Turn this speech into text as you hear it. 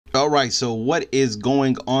All right, so what is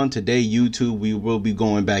going on today, YouTube? We will be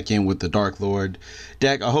going back in with the Dark Lord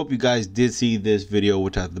deck. I hope you guys did see this video,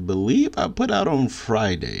 which I believe I put out on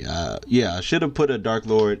Friday. Yeah, I should have put a Dark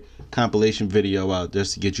Lord compilation video out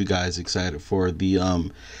just to get you guys excited for the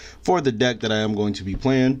deck that I am going to be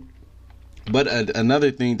playing. But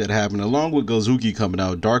another thing that happened, along with Gozuki coming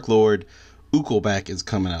out, Dark Lord Ukobak is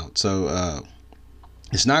coming out. So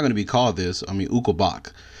it's not going to be called this. I mean,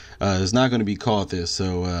 Ukobak. It's not going to be called this,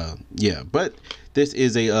 so yeah, but this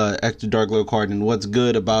is a extra Dark Lord card, and what's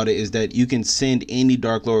good about it is that you can send any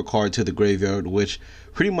Dark Lord card to the graveyard, which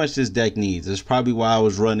pretty much this deck needs. That's probably why I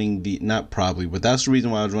was running the, not probably, but that's the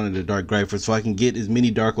reason why I was running the Dark Griffer, so I can get as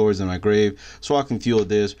many Dark Lords in my grave, so I can fuel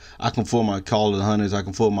this, I can fuel my Call of the Hunters, I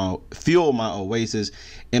can fuel my Oasis,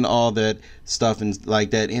 and all that stuff and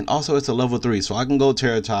like that, and also it's a level 3, so I can go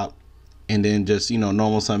Terra Top, and then just, you know,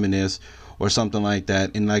 normal summon this, or something like that,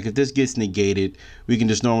 and like if this gets negated, we can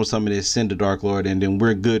just normal summon this, send a Dark Lord, and then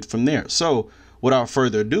we're good from there. So without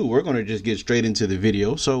further ado, we're going to just get straight into the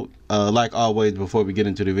video. So like always, before we get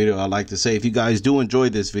into the video, I'd like to say, if you guys do enjoy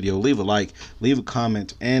this video, leave a like, leave a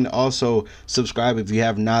comment, and also subscribe if you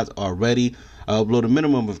have not already. I upload a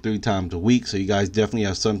minimum of 3 times a week, so you guys definitely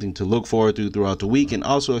have something to look forward to throughout the week. And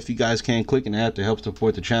also, if you guys can, click an app to help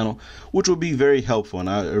support the channel, which will be very helpful, and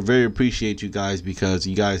I very appreciate you guys because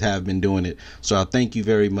you guys have been doing it. So I thank you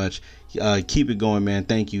very much. Keep it going, man.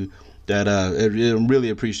 Thank you. I'm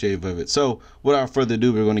really appreciative of it. So without further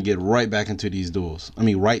ado, we're going to get right back into these duels. I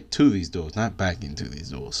mean, right to these duels, not back into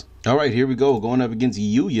these duels. All right, here we go. Going up against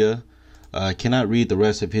Yuya. I cannot read the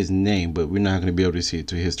rest of his name, but we're not going to be able to see it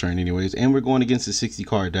to his turn anyways. And we're going against the 60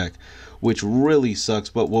 card deck, which really sucks.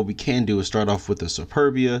 But what we can do is start off with the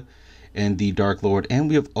Superbia and the Dark Lord. And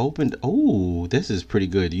we have opened, oh, this is pretty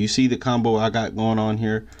good. You see the combo I got going on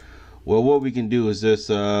here? Well, what we can do is this,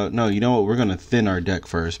 no, you know what? We're going to thin our deck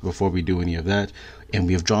first before we do any of that. And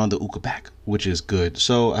we have drawn the Ukobak, which is good.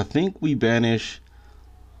 So I think we banish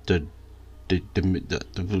the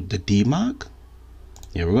Demok.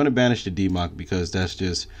 Yeah, we're going to banish the Demok because that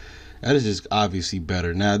is just obviously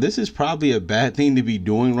better. Now, this is probably a bad thing to be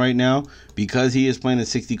doing right now because he is playing a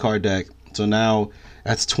 60 card deck. So now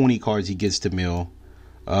that's 20 cards he gets to mill.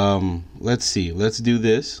 Let's see. Let's do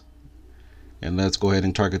this. And let's go ahead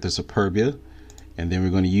and target the Superbia. And then we're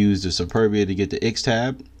going to use the Superbia to get the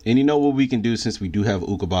X-Tab. And you know what we can do since we do have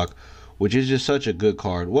Ukobak, which is just such a good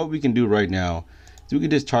card. What we can do right now is we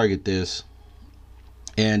can just target this.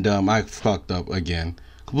 And I fucked up again,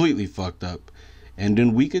 completely fucked up. And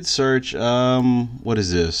then we could search, what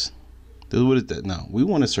is this? What is that? No, we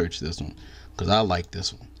want to search this one because I like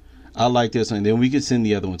this one. I like this one. And then we could send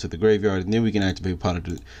the other one to the graveyard, and then we can activate Pot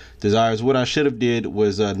of Desires. What I should have did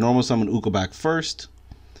was normal summon Ukobak first,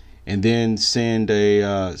 and then send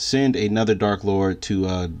another Dark Lord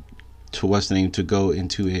to what's the name, to go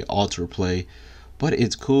into a altar play. But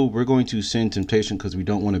it's cool. We're going to send Temptation because we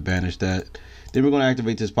don't want to banish that. Then we're going to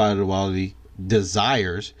activate this Pot of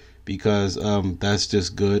Desires because that's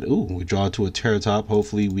just good. Ooh, we draw to a Terra Top.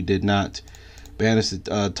 Hopefully we did not banish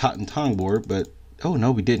the Tot and Tong board, but oh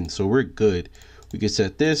no, we didn't. So we're good. We can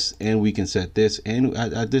set this and we can set this, and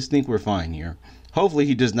I just think we're fine here. Hopefully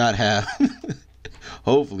he does not have.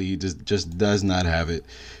 Hopefully he just does not have it,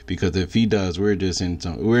 because if he does, we're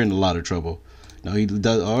in a lot of trouble. No, he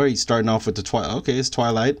does. All right, starting off with the Twilight. Okay, it's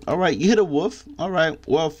Twilight. All right, you hit a wolf. All right.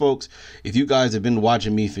 Well, folks, if you guys have been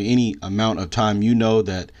watching me for any amount of time, you know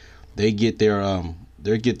that they get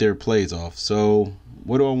their plays off. So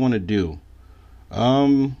what do I want to do?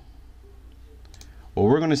 Well,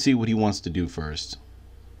 we're going to see what he wants to do first.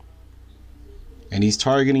 And he's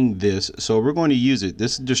targeting this, so we're going to use it.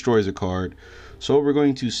 This destroys a card. So we're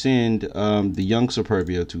going to send the young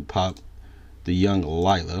Superbia to pop the young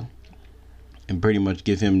Lila, and pretty much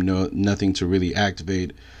give him nothing to really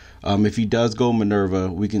activate. If he does go Minerva,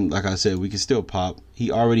 we can, like I said, we can still pop. He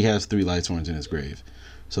already has 3 Lightsworns in his grave,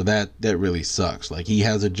 so that really sucks. Like, he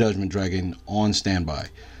has a Judgment Dragon on standby.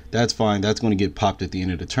 That's fine. That's going to get popped at the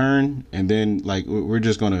end of the turn, and then like we're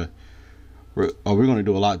going to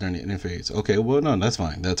do a lot during the end phase. Okay, well, no, that's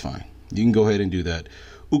fine. That's fine. You can go ahead and do that.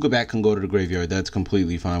 Ukobak can go to the graveyard. That's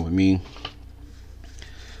completely fine with me.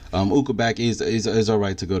 Ukobak is all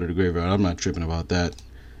right to go to the graveyard. I'm not tripping about that.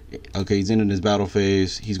 Okay, he's ending his battle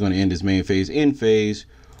phase. He's going to end his main phase. In phase,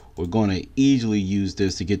 we're going to easily use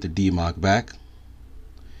this to get the Demok back,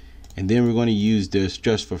 and then we're going to use this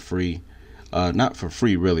just for free. Not for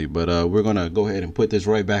free really, but we're going to go ahead and put this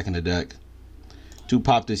right back in the deck to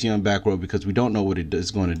pop this young back row, because we don't know what it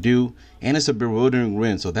is going to do, and it's a Bewildering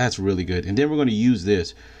Wind, so that's really good. And then we're going to use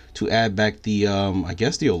this to add back the I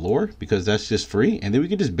guess the Allure, because that's just free, and then we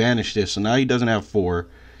can just banish this. So now he doesn't have 4.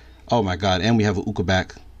 Oh my god, and we have a Uka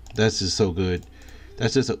back. That's just so good.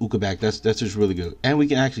 That's just a Uka back. That's just really good. And we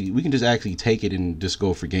can just actually take it and just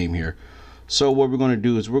go for game here. So what we're going to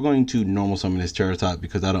do is we're going to normal summon this Charizard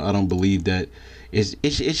because I don't believe that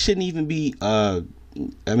it shouldn't even be I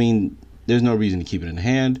mean, there's no reason to keep it in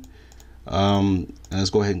hand. Let's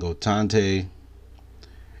go ahead and go Tante.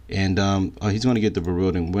 And he's going to get the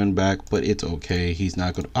Bewildering Wind back, but it's okay. He's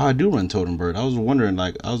not going to... Oh, I do run Totem Bird. I was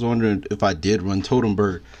wondering if I did run Totem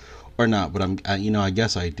Bird or not, but I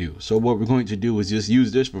guess I do. So what we're going to do is just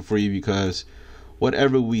use this for free because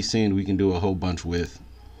whatever we send, we can do a whole bunch with.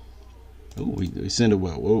 Oh, we send a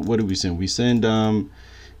what do we send? We send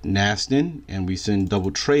Nastin, and we send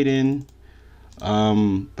Double Trade-In.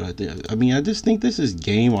 But I just think this is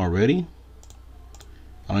game already.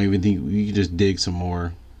 I don't even think we can just dig some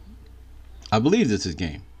more. I believe this is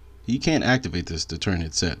game. You can't activate this to turn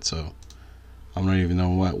it set, so I'm not even know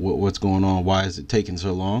what's going on. Why is it taking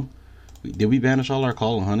so long? Did we banish all our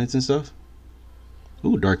Call and Hunteds and stuff?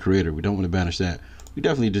 Ooh, Dark Creator. We don't want to banish that. We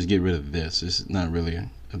definitely just get rid of this. It's not really a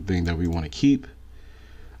thing that we want to keep.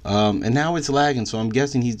 And now it's lagging, so I'm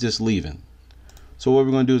guessing he's just leaving. So what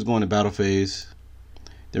we're going to do is go into battle phase.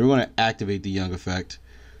 Then we're going to activate the Young effect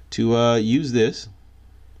to use this.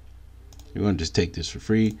 We're going to just take this for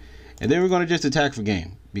free. And then we're going to just attack for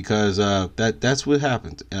game because that's what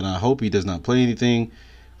happens. And I hope he does not play anything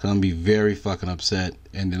because I'm going to be very fucking upset.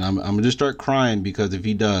 And then I'm going to just start crying because if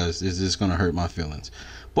he does, it's just going to hurt my feelings.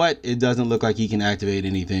 But it doesn't look like he can activate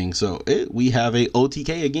anything. So we have a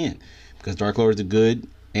OTK again because Darklords are good.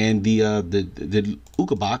 And the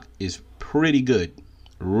Ukabak is pretty good.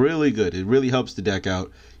 Really good. It really helps the deck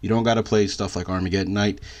out. You don't got to play stuff like Armageddon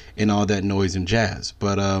Knight and all that noise and jazz.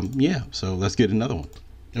 But yeah, so let's get another one.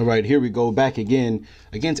 All right, here we go back again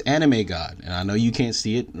against Anime God. And I know you can't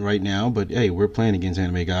see it right now, but hey, we're playing against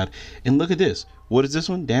Anime God. And look at this. What is this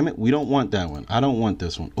one? Damn it, we don't want that one. I don't want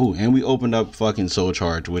this one. Oh, and we opened up fucking Soul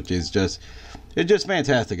Charge, which is just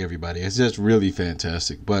fantastic, everybody. It's just really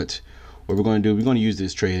fantastic. But what we're going to do, we're going to use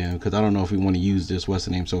this trade-in because I don't know if we want to use this, what's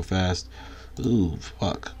the name, so fast. Ooh,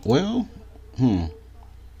 fuck. Well,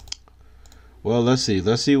 Well, let's see.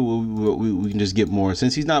 Let's see what we can just get more.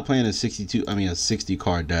 Since he's not playing a 60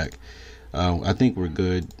 card deck, I think we're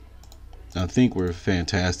good. I think we're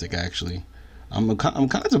fantastic, actually. I'm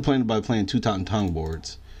contemplating by playing 2 Tongue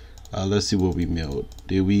boards. Let's see what we milled.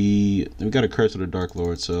 We got a Curse of the Dark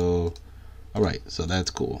Lord, so all right, so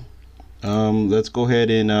that's cool. Let's go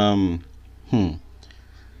ahead and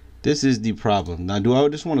this is the problem. Now, do I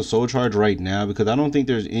just want to Soul Charge right now? Because I don't think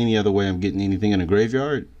there's any other way I'm getting anything in the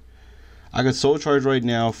graveyard. I could Soul Charge right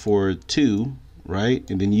now for 2, right?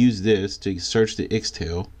 And then use this to search the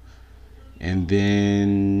X-Tail. And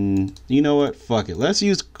then, you know what? Fuck it. Let's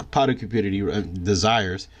use Pot of Cupidity,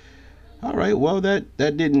 Desires. All right, well, that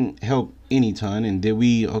didn't help any ton. And did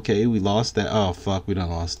we? Okay, we lost that. Oh, fuck, we done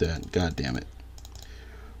lost that. God damn it.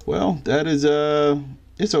 Well, that is,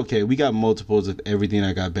 it's okay. We got multiples of everything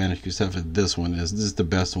I got banished except for this one. This is the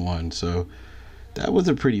best one, so... That was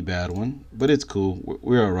a pretty bad one, but it's cool.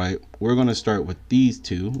 We're all right. We're going to start with these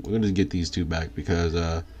 2. We're going to get these 2 back because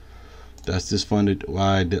that's just fun.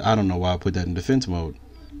 I don't know why I put that in defense mode.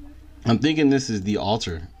 I'm thinking this is the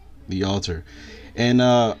altar. And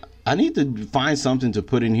I need to find something to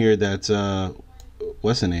put in here that's,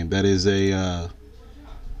 what's the name? That is a,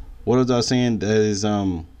 what was I saying? That is,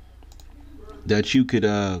 that you could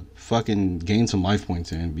fucking gain some life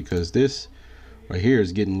points in because this right here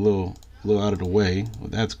is getting a little out of the way. Well,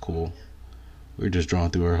 that's cool. We're just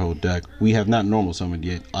drawing through our whole deck. We have not normal summoned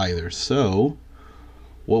yet either. So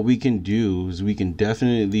what we can do is we can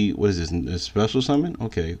definitely, what is this, a special summon?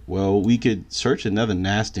 Okay, well, we could search another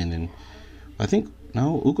Nastin, and I think,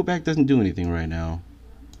 no, Ukabak doesn't do anything right now.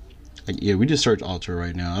 Yeah, we just search Altar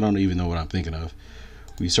right now. I don't even know what I'm thinking of.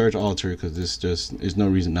 We search Altar because there's no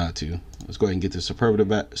reason not to. Let's go ahead and get the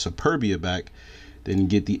Superbia back, then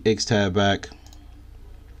get the X-Tab back.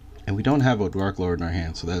 And we don't have a Dark Lord in our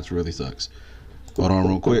hand, so that really sucks. Hold on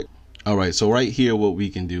real quick. All right, so right here, what we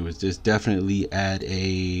can do is just definitely add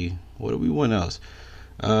a... What do we want else?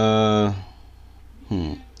 We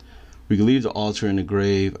can leave the altar in the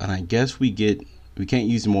grave, and I guess we can't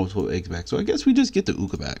use the multiple eggs back. So I guess we just get the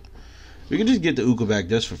Uka back. We can just get the Uka back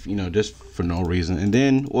just for no reason. And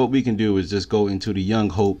then what we can do is just go into the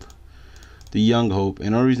Young Hope. And the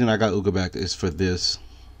only reason I got Uka back is for this.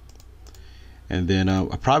 And then I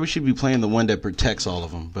probably should be playing the one that protects all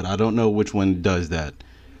of them, but I don't know which one does that.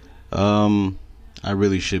 I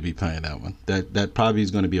really should be playing that one. That probably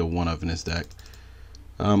is going to be a one-of in this deck.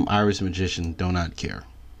 Iris Magician, do not care.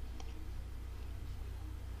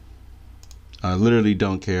 I literally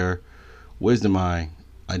don't care. Wisdom Eye.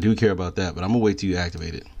 I do care about that, but I'm gonna wait till you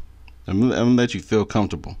activate it. I'm gonna let you feel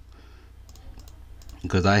comfortable,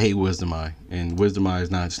 because I hate Wisdom Eye, and Wisdom Eye is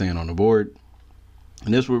not staying on the board.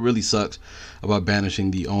 And this what really sucks about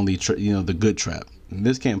banishing the only the good trap. And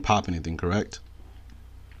this can't pop anything, correct?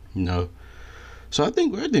 No. So I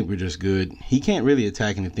think we're just good. He can't really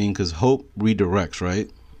attack anything because Hope redirects, right?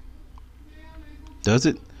 Does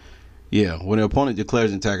it? Yeah. When an opponent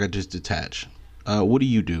declares an attack, I just detach. What do?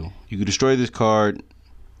 You can destroy this card.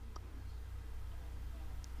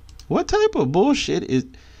 What type of bullshit is?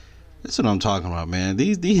 That's what I'm talking about, man.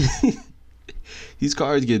 These these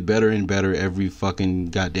cards get better and better every fucking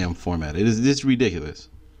goddamn format. It is just ridiculous.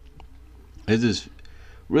 It's just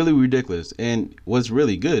really ridiculous. And what's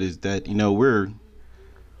really good is that we're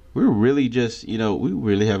really just we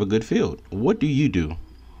really have a good field. What do? You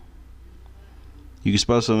can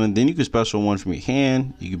special summon, then you can special one from your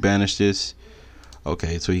hand. You can banish this.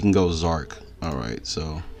 Okay, so you can go Zark. All right,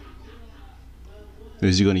 so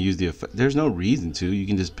is you going to use the effect? There's no reason to. You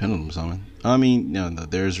can just pendulum summon. I mean, no,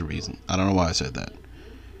 there's a reason. I don't know why I said that.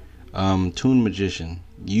 Toon Magician.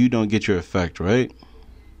 You don't get your effect, right?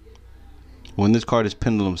 When this card is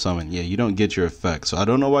pendulum summoned, yeah, you don't get your effect. So I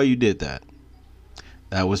don't know why you did that.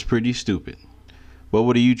 That was pretty stupid. But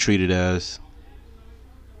what do you treat it as?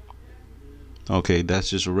 Okay, that's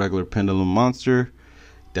just a regular pendulum monster.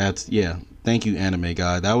 That's, yeah. Thank you, anime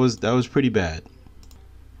guy. That was pretty bad.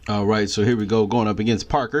 All right, so here we go, going up against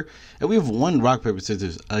Parker, and we have one rock paper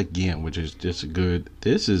scissors again, which is just good.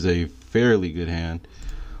 This is a fairly good hand.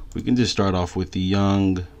 We can just start off with the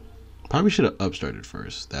young. Probably should have upstarted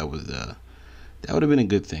first. That would have been a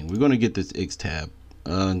good thing. We're gonna get this X tab.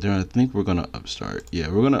 Then I think we're gonna upstart. Yeah,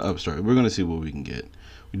 we're gonna upstart. We're gonna see what we can get.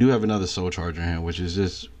 We do have another Soul Charger hand, which is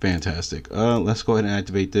just fantastic. Let's go ahead and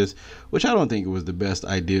activate this, which I don't think it was the best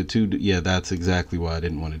idea to do. Yeah, that's exactly why I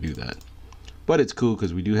didn't want to do that. But it's cool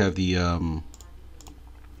because we do have the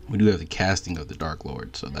casting of the Dark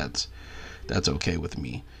Lord, so that's okay with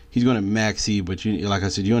me. He's going to maxi, but like I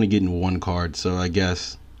said, you only get in one card, so I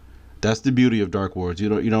guess that's the beauty of Dark Lords. You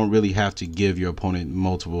don't really have to give your opponent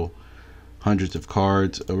multiple hundreds of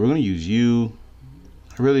cards. We're going to use you.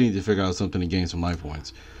 I really need to figure out something to gain some life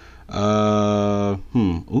points.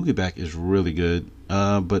 Ugeback is really good.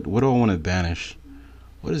 But what do I want to banish?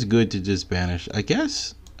 What is good to just banish? I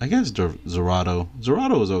guess Zerato.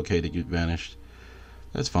 Zerato is okay to get banished.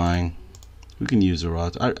 That's fine. We can use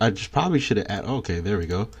Zerato. I just probably should have added. Okay, there we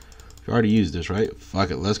go. We already used this, right?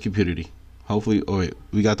 Fuck it. Let's Cupidity. Hopefully. Oh wait,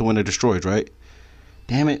 we got the one that destroys, right?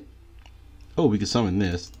 Damn it. Oh, we can summon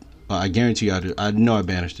this. I guarantee you, I know I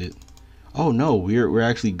banished it. Oh no, we're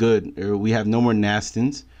actually good. We have no more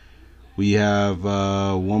Nastins. We have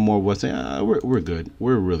one more. We're good.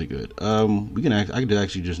 We're really good. I could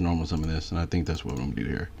actually just normal summon this, and I think that's what I'm gonna do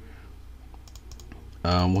here.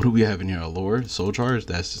 What do we have in here? Allure, Soul Charge.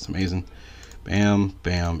 That's just amazing. Bam,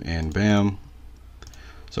 bam, and bam.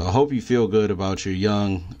 So I hope you feel good about your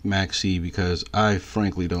young Maxi, because I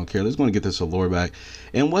frankly don't care. Let's go and get this Allure back.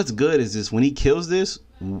 And what's good is this: when he kills this,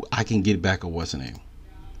 I can get back a what's the name.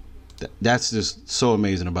 That's just so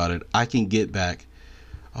amazing about it. I can get back.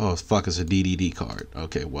 Oh fuck! It's a DDD card.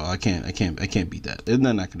 Okay, well I can't beat that. There's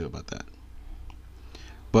nothing I can do about that.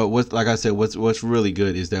 But like I said, what's really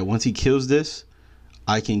good is that once he kills this,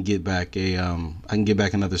 I can get back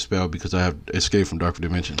another spell because I have Escape from Darker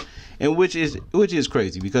Dimension, and which is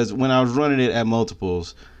crazy because when I was running it at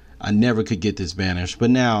multiples, I never could get this banished. But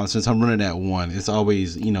now since I'm running at one, it's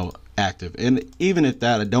always active. And even if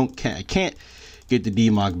that I can't get the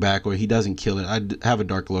Demog back or he doesn't kill it, I have a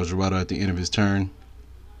Dark Lord Zerato at the end of his turn.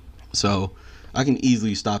 So I can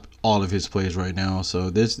easily stop all of his plays right now. So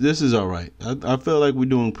this is all right. I feel like we're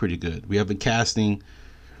doing pretty good. We have a casting.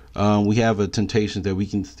 We have a temptation that we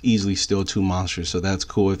can easily steal 2 monsters. So that's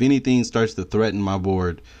cool. If anything starts to threaten my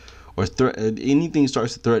board or anything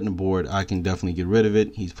starts to threaten the board, I can definitely get rid of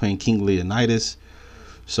it. He's playing King Leonidas.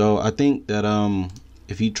 So I think that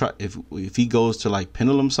if he goes to like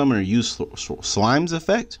Pendulum Summon or use Slime's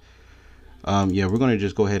effect, yeah, we're going to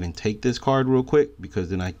just go ahead and take this card real quick because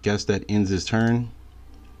then I guess that ends his turn.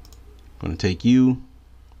 I'm going to take you,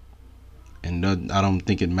 and I don't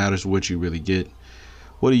think it matters what you really get.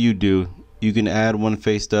 What do? You can add one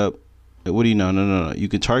faced up. What do you know? No. You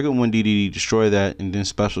can target one DDD, destroy that, and then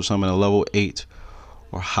special summon a level 8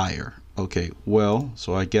 or higher. Okay, well,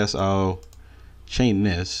 so I guess I'll chain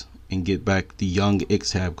this and get back the young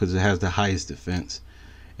X-Tab because it has the highest defense.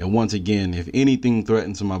 And once again, if anything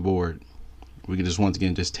threatens my board, we can just once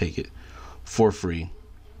again just take it for free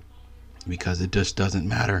because it just doesn't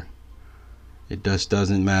matter. It just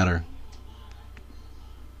doesn't matter.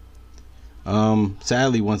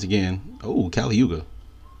 Sadly, once again, oh, Kali Yuga.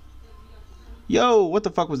 Yo, what the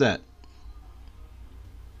fuck was that?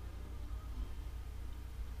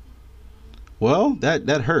 Well, that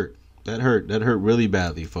hurt. That hurt really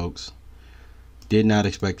badly, folks. Did not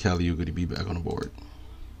expect Caliuga to be back on the board.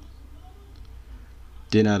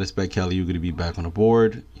 Did not expect Caliuga to be back on the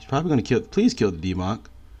board. He's probably going to kill. Please kill the D-Mock.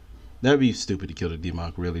 That'd be stupid to kill the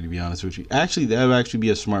D-Mock, really, to be honest with you. Actually, that would actually be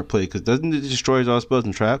a smart play, because doesn't it destroy all spells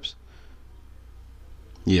and traps?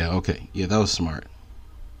 Yeah, okay. Yeah, that was smart.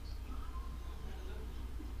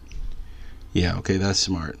 Yeah, okay, that's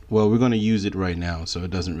smart. Well, we're going to use it right now, so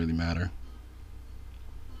it doesn't really matter.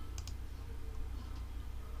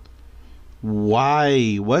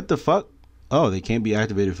 Why? What the fuck? Oh, they can't be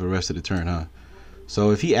activated for the rest of the turn, huh?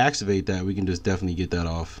 So if he activate that, we can just definitely get that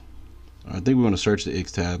off. I think we're going to search the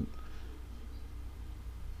X tab.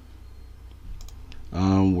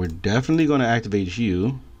 We're definitely going to activate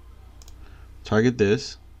you. Target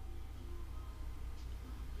this.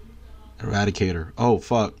 Eradicator. Oh,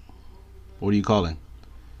 fuck. What are you calling?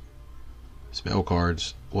 Spell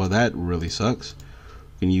cards. Well, that really sucks.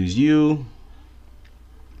 We can use you.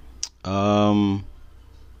 Well,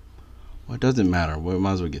 it doesn't matter. We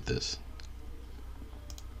might as well get this.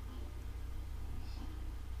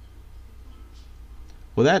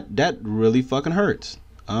 Well, that really fucking hurts.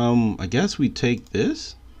 I guess we take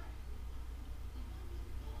this.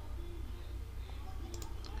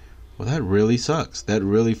 Well, that really sucks. That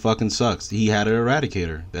really fucking sucks. He had an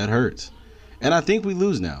Eradicator. That hurts. And I think we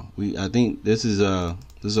lose now. I think this is a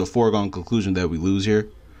foregone conclusion that we lose here.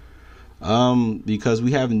 Because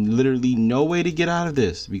we have literally no way to get out of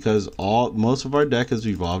this, because most of our deck is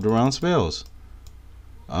revolved around spells.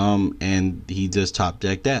 And he just top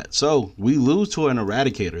decked that. So we lose to an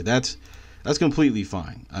Eradicator. That's completely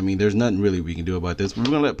fine. I mean, there's nothing really we can do about this. We're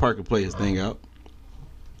gonna let Parker play his thing out.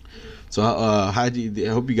 So I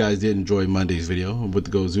hope you guys did enjoy Monday's video with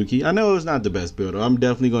the Gozuki. I know it's not the best build. I'm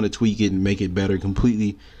definitely going to tweak it and make it better,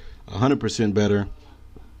 completely 100% better.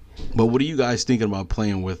 But what are you guys thinking about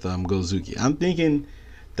playing with Gozuki? I'm thinking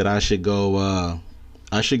that I should go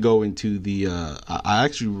into the I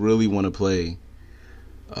actually really want to play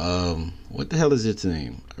what the hell is its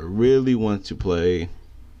name? I really want to play,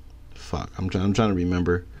 fuck, I'm trying to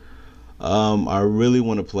remember. I really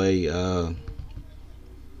want to play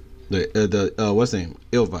the what's the name?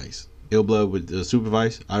 Illvice. Illblood with the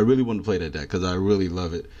Supervise. I really want to play that deck because I really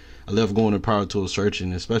love it. I love going to Power Tool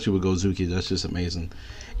searching, especially with Gozuki. That's just amazing.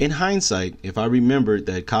 In hindsight, if I remembered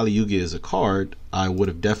that Kali-Yuga is a card, I would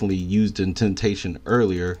have definitely used Incantation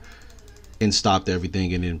earlier and stopped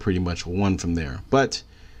everything and then pretty much won from there. But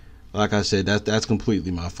like I said, that's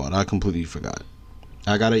completely my fault. I completely forgot.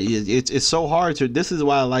 It's so hard to. This is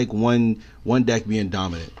why I like one deck being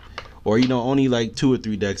dominant, or only like 2 or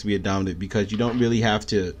 3 decks being dominant, because you don't really have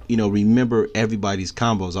to remember everybody's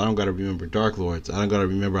combos. I don't gotta remember Darklords. I don't gotta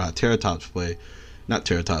remember how Terratops play, not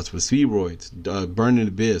Terratops, but Spheroids, Burning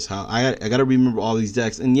Abyss. How I gotta remember all these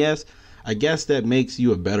decks. And yes, I guess that makes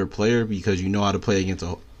you a better player because you know how to play against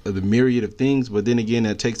the myriad of things. But then again,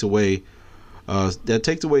 that takes away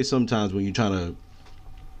sometimes when you're trying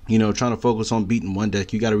to focus on beating one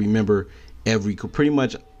deck. You got to remember pretty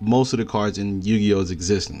much most of the cards in Yu-Gi-Oh's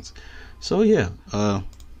existence. So yeah,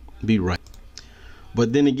 be right.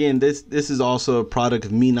 But then again, this is also a product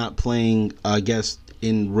of me not playing, I guess,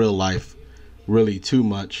 in real life really too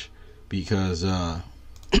much, because I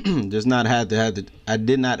do not have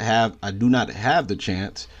the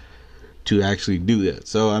chance to actually do that.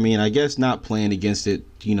 So I mean, I guess not playing against it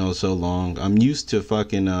so long, I'm used to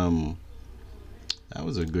fucking that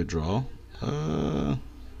was a good draw.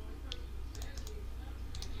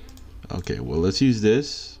 Okay, well, let's use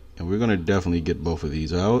this, and we're gonna definitely get both of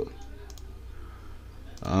these out.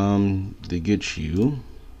 To get you,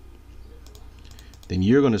 then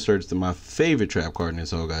you're gonna search my favorite trap card in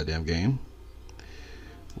this whole goddamn game.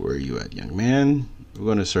 Where are you at, young man? We're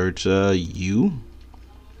gonna search you,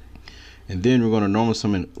 and then we're gonna normal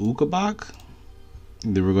summon Ukabak.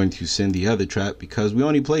 Then we're going to send the other trap because we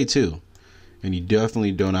only play 2. And you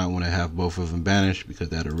definitely do not want to have both of them banished because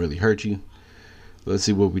that'll really hurt you. Let's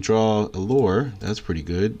see what we draw. Allure. That's pretty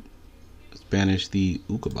good. Let's banish the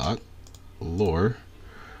Ukabak. Allure.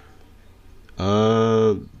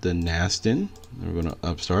 The Nastin. We're gonna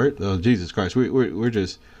upstart. Oh Jesus Christ. We're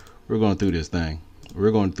going through this thing.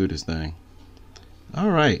 We're going through this thing.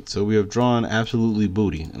 Alright, so we have drawn absolutely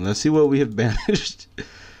booty. And let's see what we have banished.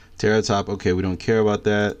 Terratop, okay, we don't care about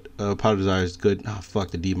that. Powder Desire is good. Oh,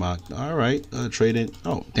 fuck the D-Mock. Alright, trade in.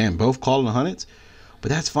 Oh, damn, both calling the hundreds.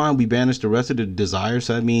 But that's fine. We banished the rest of the desires.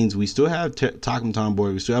 So that means we still have Takum Tom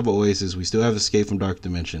board. We still have Oasis. We still have Escape from Dark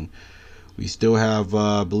Dimension. We still have,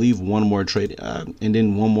 I believe, one more trade. And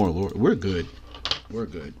then one more Lord. We're good. We're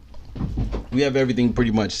good. We have everything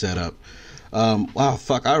pretty much set up. Wow,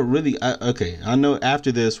 fuck. Okay. I know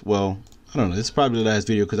after this, well, I don't know. This is probably the last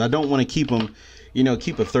video because I don't want to keep them,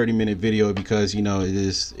 keep a 30-minute video because,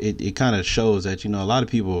 it kind of shows that, a lot of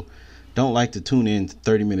people don't like to tune in to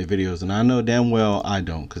 30-minute videos. And I know damn well I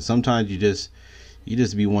don't, because sometimes you just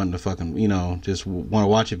be wanting to fucking, just want to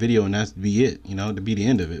watch a video and that's be it, to be the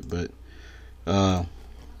end of it. But,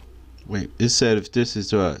 wait, it said if this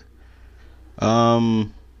is,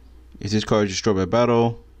 is this card destroyed by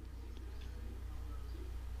battle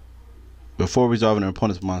before resolving an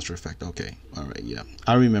opponent's monster effect? Okay, all right, yeah,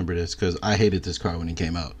 I remember this because I hated this card when it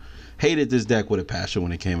came out. Hated this deck with a passion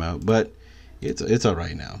when it came out, but it's all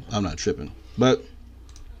right now. I'm not tripping. But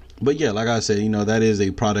yeah, like I said, that is a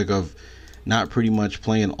product of not pretty much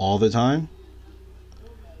playing all the time.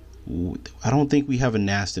 I don't think we have a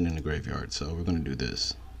Nastin in the graveyard, so we're gonna do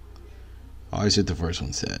this. Always hit the first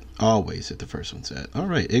one set. Always hit the first one set. All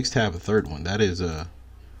right, X-Tab a third one. That is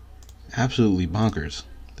absolutely bonkers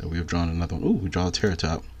that we have drawn another one. Ooh, we draw a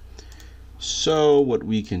Terratop. So what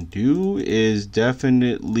we can do is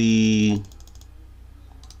definitely,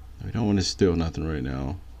 we don't want to steal nothing right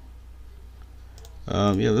now.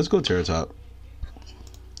 Yeah, let's go Terratop.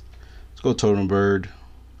 Let's go Totem Bird.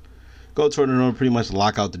 Go Totem Bird, pretty much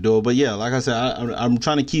lock out the door. But yeah, like I said, I'm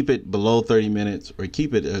trying to keep it below 30 minutes or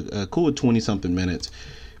keep it a cool 20 something minutes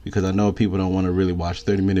because I know people don't want to really watch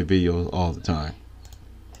 30-minute videos all the time.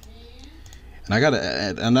 And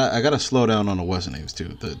I gotta slow down on the what's names too.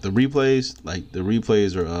 The replays, like the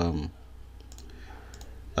replays are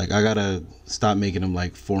like I gotta stop making them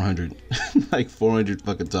like 400 like 400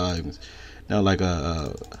 fucking times. Now like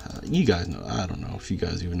you guys know, I don't know if you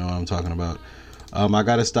guys even know what I'm talking about. I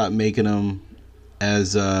gotta stop making them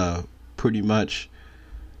as pretty much,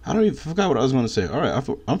 I don't even forgot what I was gonna say. All right,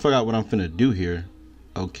 I forgot what I'm finna do here.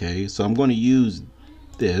 Okay, so I'm going to use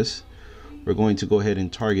this. We're going to go ahead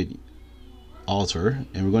and target altar,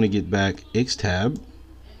 and we're going to get back X-Tab,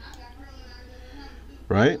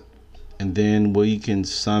 right? And then we can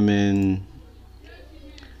summon,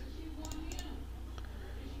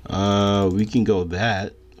 we can go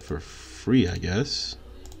that for free, I guess.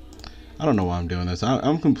 I don't know why I'm doing this.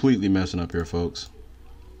 I'm completely messing up here, folks.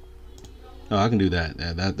 Oh, I can do that.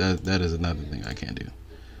 Yeah, that is another thing I can do.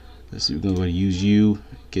 Let's see, we're going to use you.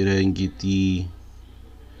 Get ahead and get the,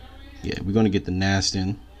 yeah, we're going to get the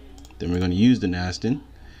Nastin. Then we're going to use the Nastin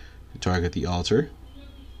to target the altar.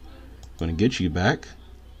 We're going to get you back.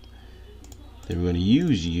 Then we're going to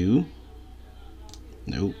use you.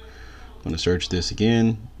 Nope. I'm going to search this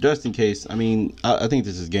again, just in case. I mean, I think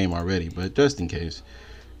this is game already, but just in case.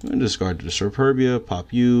 I'm going to discard the Superbia,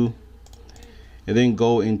 pop you, and then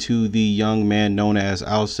go into the young man known as,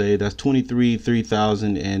 I'll say, that's 23,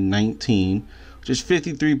 3019, which is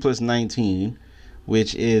 53 plus 19,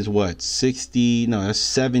 which is what, 60, no, that's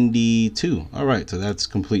 72. All right, so that's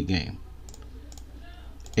complete game.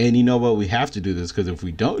 And you know what, we have to do this, because if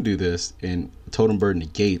we don't do this and Totem Bird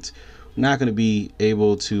negates, we're not going to be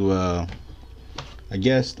able to, I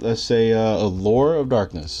guess, let's say, a Lure of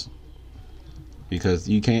Darkness, because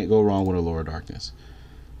you can't go wrong with a Lure of Darkness.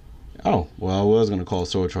 Oh, well, I was going to call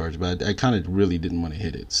Soul Charge, but I kind of really didn't want to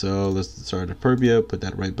hit it. So let's start the Superbia, put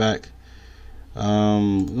that right back.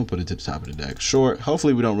 I'm going to put it to the top of the deck. Short.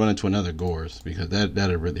 Hopefully we don't run into another Gores, because that'd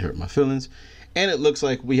really hurt my feelings. And it looks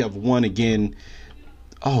like we have one again.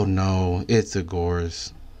 Oh, no. It's a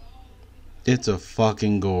Gores. It's a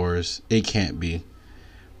fucking Gores. It can't be.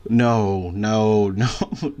 No, no, no.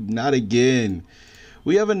 Not again.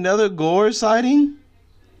 We have another Gore sighting?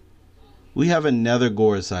 We have another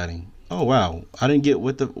Gore sighting. Oh, wow. I didn't get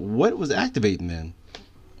what was activating then.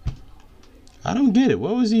 I don't get it.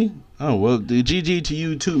 What was he? Oh, well, the GG to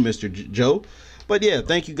you too, Mr. Joe. But yeah,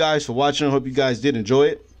 thank you guys for watching. I hope you guys did enjoy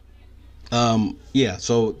it. Yeah,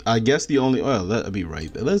 so I guess the only, well, that'll be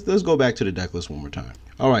right. Let's go back to the deck list one more time.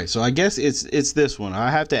 All right, so I guess it's this one.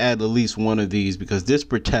 I have to add at least one of these because this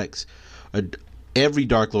protects every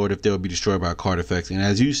Dark Lord if they'll be destroyed by card effects. And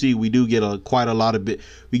as you see, we do get quite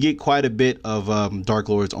a bit of Dark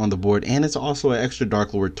Lords on the board, and it's also an extra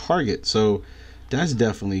Dark Lord target. So that's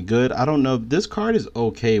definitely good. I don't know, this card is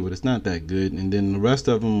okay, but it's not that good. And then the rest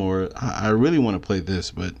of them, or I really want to play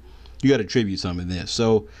this, but you got to tribute some in this.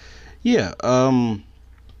 So yeah,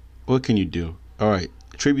 what can you do? All right,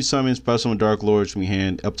 tribute summon, special summon Dark Lords from your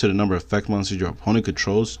hand up to the number of effect monsters your opponent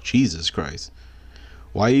controls. Jesus Christ.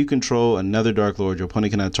 While you control another Dark Lord, your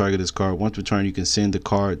opponent cannot target this card. Once per turn, you can send the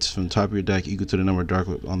cards from the top of your deck equal to the number of Dark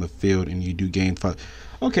Lords on the field, and you do gain 5.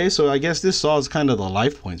 Okay, so I guess this solves kind of the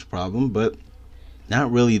life points problem, but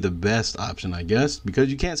not really the best option, I guess,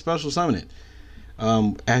 because you can't special summon it.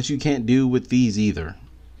 as you can't do with these either.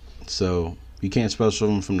 So you can't special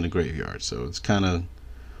summon from the graveyard, so it's kind of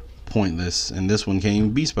pointless, and this one can't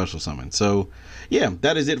even be special summoned. So yeah,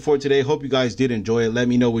 that is it for today. Hope you guys did enjoy it. Let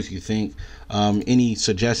me know what you think, any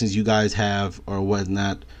suggestions you guys have or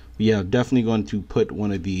whatnot. Yeah, definitely going to put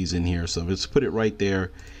one of these in here, so let's put it right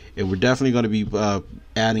there. And we're definitely going to be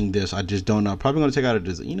adding this. I just don't know, probably going to take out a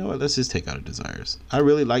desire. You know what, let's just take out a desires. I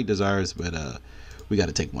really like desires, but we got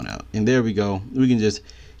to take one out. And there we go. We can just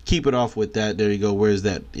keep it off with that. There you go. Where's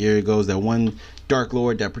that? Here it goes, that one Dark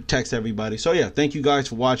Lord that protects everybody. So yeah, thank you guys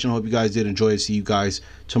for watching. I hope you guys did enjoy it. See you guys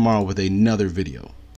tomorrow with another video.